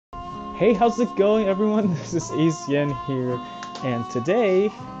Hey, how's it going, everyone? This is AZN here, and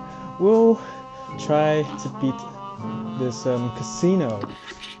today we'll try to beat this casino.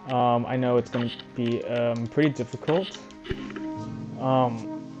 I know it's gonna be pretty difficult. I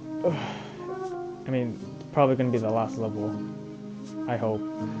mean, probably gonna be the last level, I hope.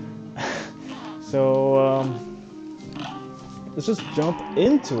 So let's just jump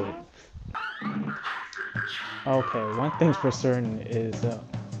into it. Okay, one thing's for certain is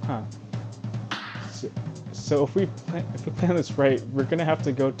huh. So if we plan this right, we have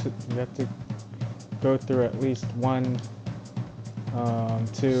to go through at least 1,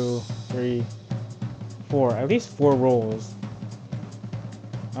 2, 3, 4, at least 4 rolls.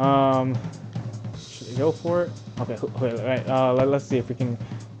 Should we go for it? Okay, wait, right. Let's see if we can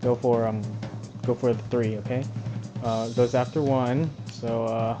go for the 3. Okay, goes after 1.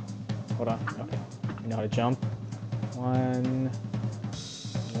 So hold on. Okay, you know how to jump. 1.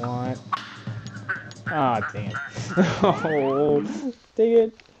 Ah, dang it. Oh, dang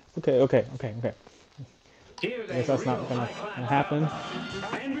it. Okay. I guess that's not gonna happen.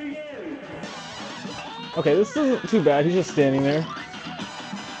 Okay, this isn't too bad. He's just standing there.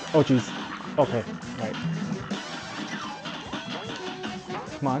 Oh, jeez. Okay, right.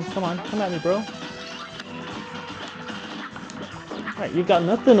 Come at me, bro. Alright, you got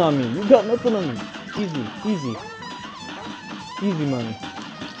nothing on me. Easy money.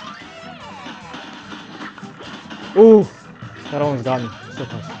 Ooh, that almost got me. So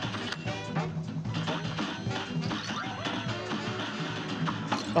close.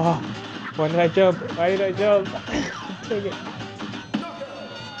 Oh, why did I jump? Take it.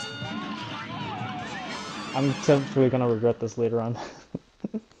 I'm definitely gonna regret this later on.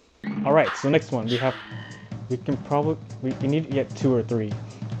 Alright, so next one we need to get 2 or 3.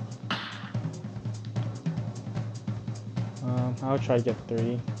 I'll try to get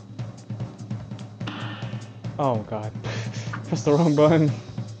 3. Oh god. Press the wrong button.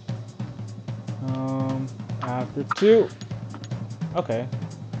 After 2. Okay.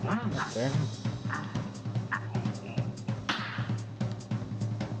 That's there.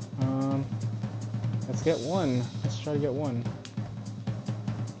 Let's get 1. Let's try to get 1.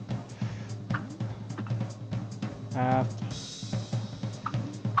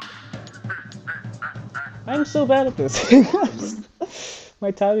 I'm so bad at this. My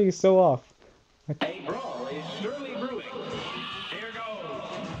timing is so off. A brawl is surely brewing. Here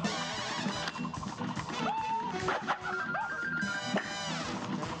goes.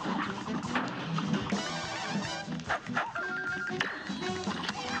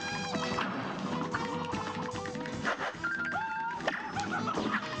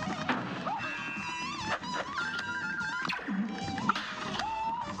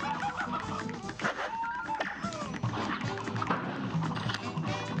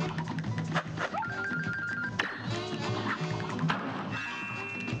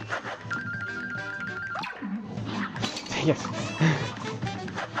 Yes.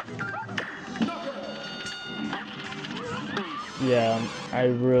 Yeah, I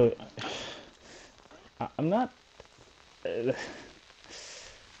really... I'm not...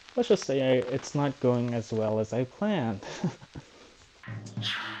 let's just say it's not going as well as I planned.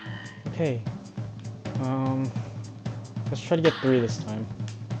 Okay. Let's try to get 3 this time.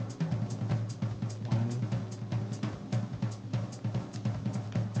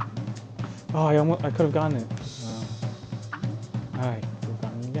 1. Oh, I could have gotten it. Alright, we've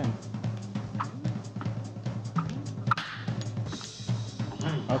gotten it again.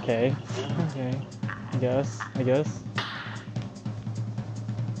 Okay. I guess.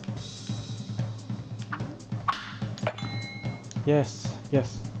 Yes.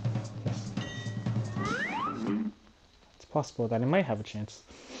 It's possible that I might have a chance.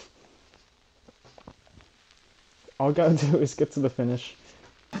 All I gotta do is get to the finish.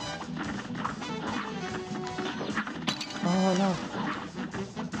 Oh no.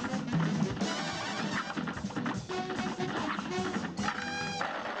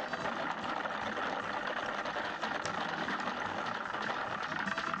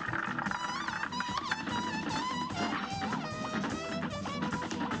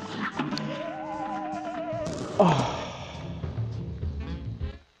 Oh.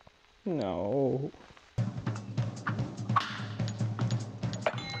 No.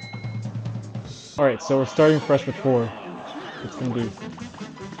 Alright, so we're starting fresh with 4. It's gonna be a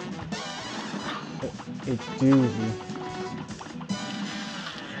doozy.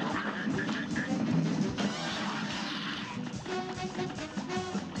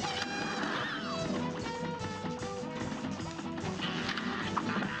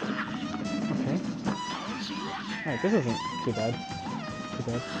 Okay. Alright, this isn't too bad.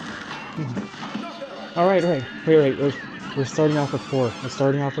 Alright, alright. Wait. We're starting off with 4. We're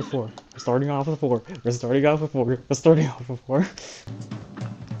starting off with 4. We're starting off with 4. We're starting off with 4. We're starting off with 4.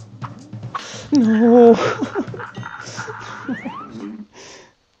 No!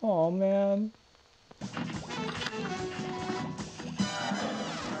 Oh man.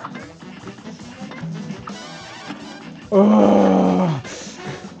 Ugh.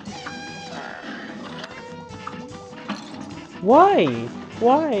 Why?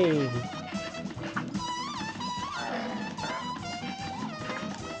 Why?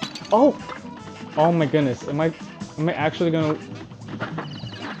 Oh! Oh my goodness. Am I actually gonna...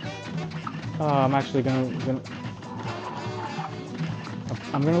 I'm actually gonna...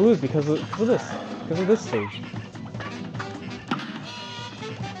 I'm gonna lose because of this. Because of this stage.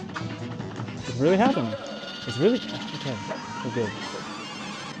 It's really happening. It's really... Okay. We're good.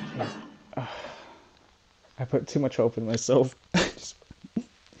 Okay. I put too much hope in myself.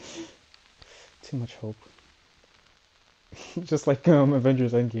 Too much hope. Just like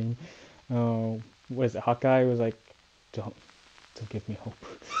Avengers Endgame. What is it? Hawkeye was like, don't give me hope.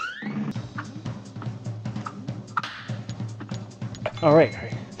 Alright.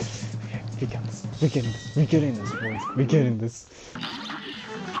 Okay, we got this. We're getting this, boys. We're getting this.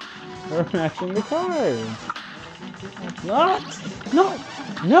 We're matching the cards. No!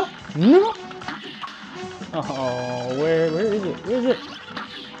 Oh, where is it? Where is it?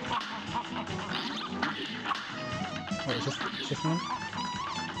 Oh, is this one?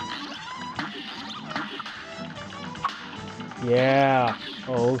 Yeah.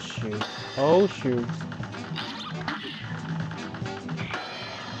 Oh shoot. Oh shoot.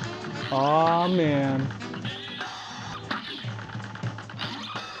 Aw, man.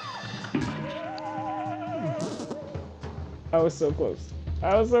 I was so close.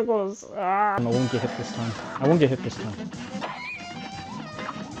 I was so close. Ah. I won't get hit this time. I won't get hit this time.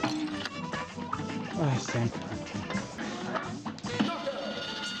 I stand corrected.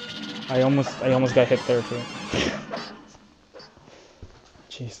 I almost got hit there too.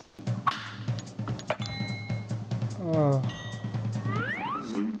 Jeez. Oh.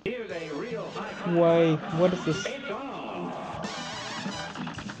 Here's a real high. Why? What is this? It's on.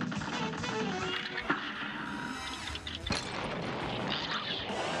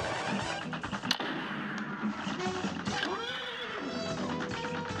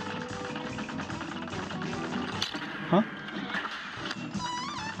 Huh?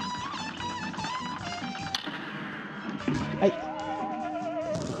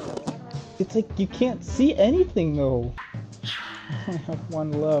 It's like you can't see anything though. I have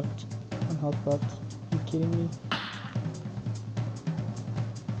one left. One health left. Are you kidding me?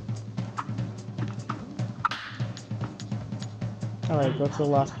 Alright, go to the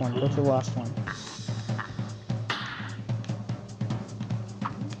last one. Go to the last one.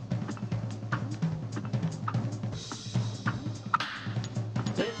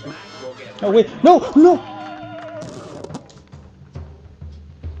 This match will get Oh wait, no! No!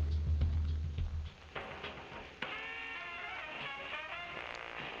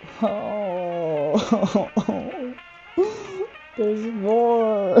 Oh, there's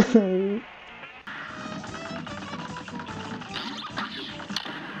more.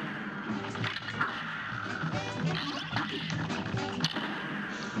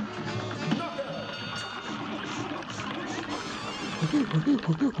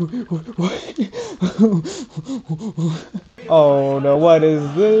 Oh no, what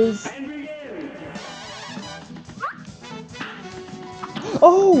is this? and begin.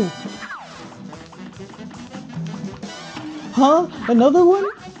 Oh! Huh? Another one?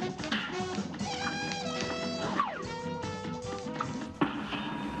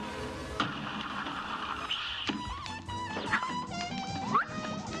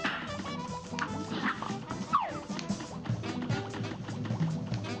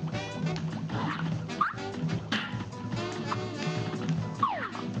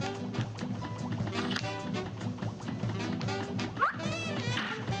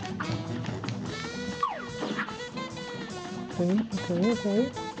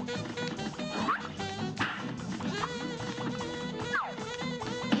 Okay.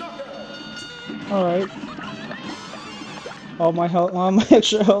 Alright. All my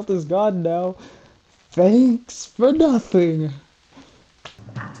extra health is gone now. Thanks for nothing.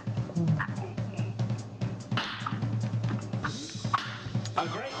 A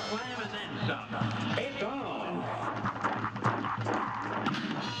great slam and then some. It's on.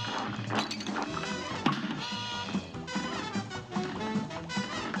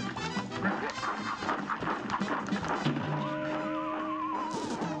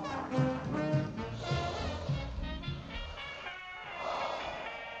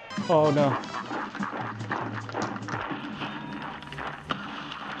 Oh no.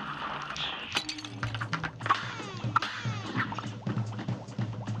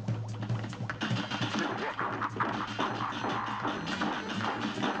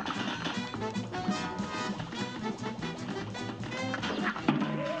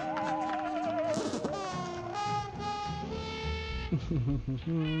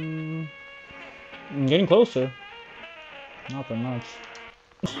 I'm getting closer. Not that much.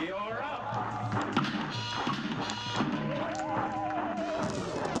 You're up.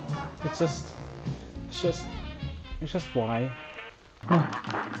 It's just, it's just why.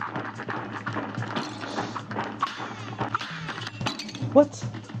 What?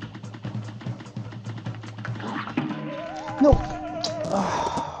 No.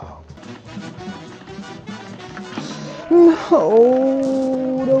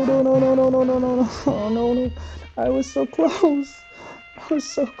 No, no, no, no, no, no, no, no, no, no, oh, no, no. I was so close. I was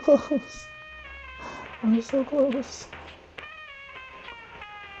so close. I was so close.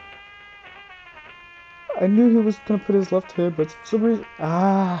 I knew he was gonna put his left here, but for some reason,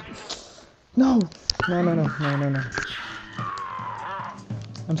 no, no, no, no, no, no, no.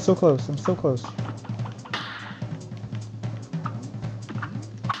 I'm so close. I'm so close.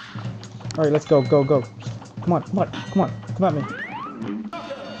 All right, let's go, go, go. Come on, come on, come on, come at me.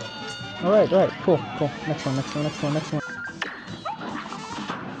 All right, cool, cool. Next one, next one, next one, next one.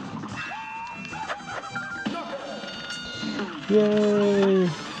 Yay!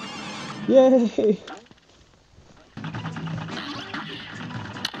 Yay!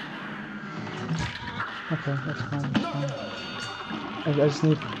 Okay, that's fine, that's fine. I just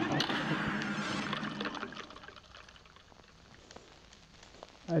need...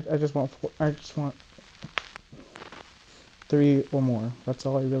 I just want four, I just want 3 or more. That's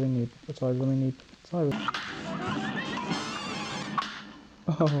all I really need. That's all I really need. That's all I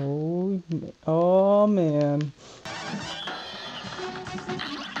really... Oh man.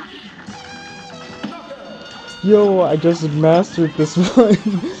 Yo, I just mastered this one.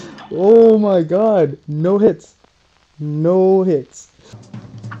 Oh my god. No hits. No hits.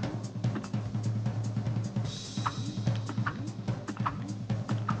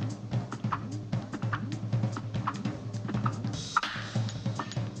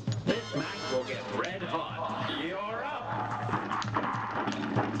 This match will get red hot. You're up.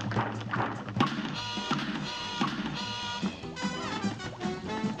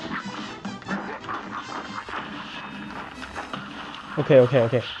 Okay, okay,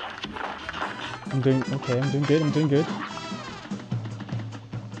 okay. I'm doing okay, I'm doing good, I'm doing good.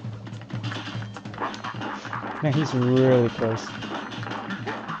 Man, he's really close.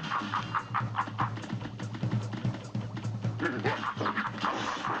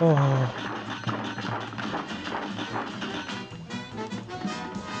 Oh.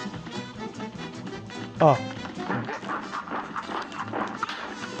 Oh.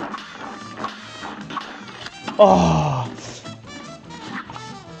 Oh.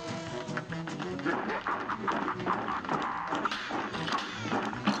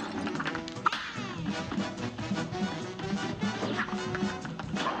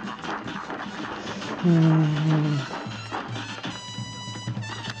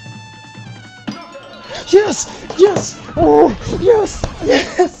 Yes! Yes! Oh! Yes!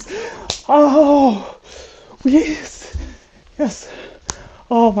 Yes! Oh! Yes! Yes!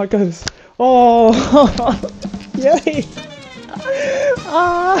 Oh my goodness! Oh! Yay!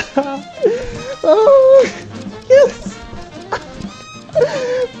 Ah! Oh! Yes!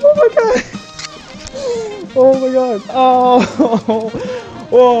 Oh my god! Oh my god! Oh!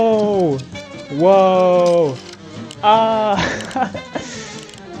 Whoa! Whoa! Ah!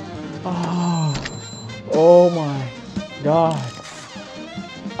 Oh! Oh my god!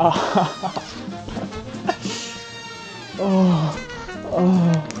 Ah! Oh!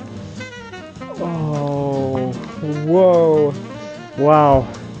 Oh! Oh! Whoa! Wow!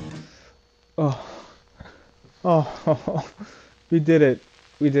 Oh! Oh! We did it!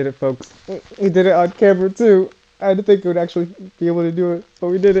 We did it, folks! We did it on camera too! I didn't think we would actually be able to do it, but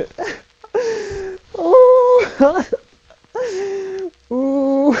we did it! Oh!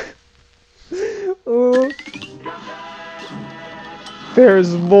 Ooh! Ooh!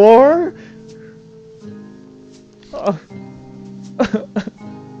 There's more? Oh.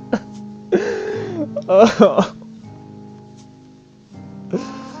 Oh.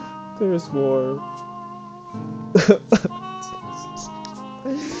 There's more.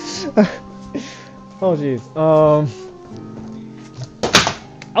 Oh jeez.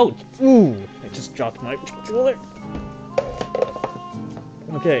 Ouch! Ooh! I just dropped my controller.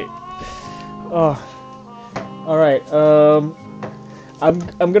 Okay. All right.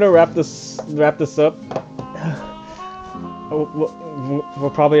 I'm gonna wrap this up.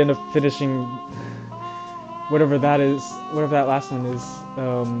 We'll probably end up finishing whatever that is, whatever that last one is,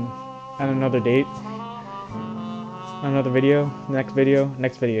 at another date, another video, next video,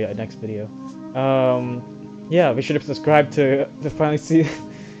 yeah, next video. Yeah, be sure to subscribe to finally see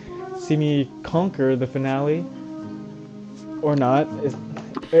me conquer the finale, or not.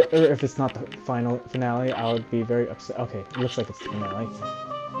 Or if it's not the final finale, I would be very upset. Okay, it looks like it's the finale.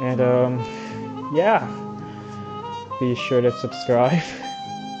 And yeah, be sure to subscribe.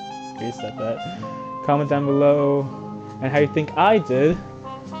 Reset that. Comment down below and how you think I did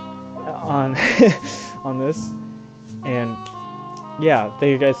on on this. And yeah,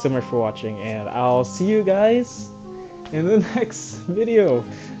 thank you guys so much for watching, and I'll see you guys in the next video.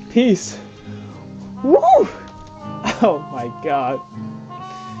 Peace. Woo! Oh my god.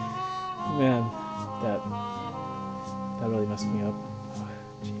 Man, that really messed me up.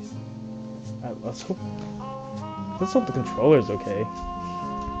 Jeez. Let's hope the controller's okay.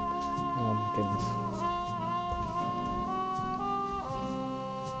 Oh my goodness.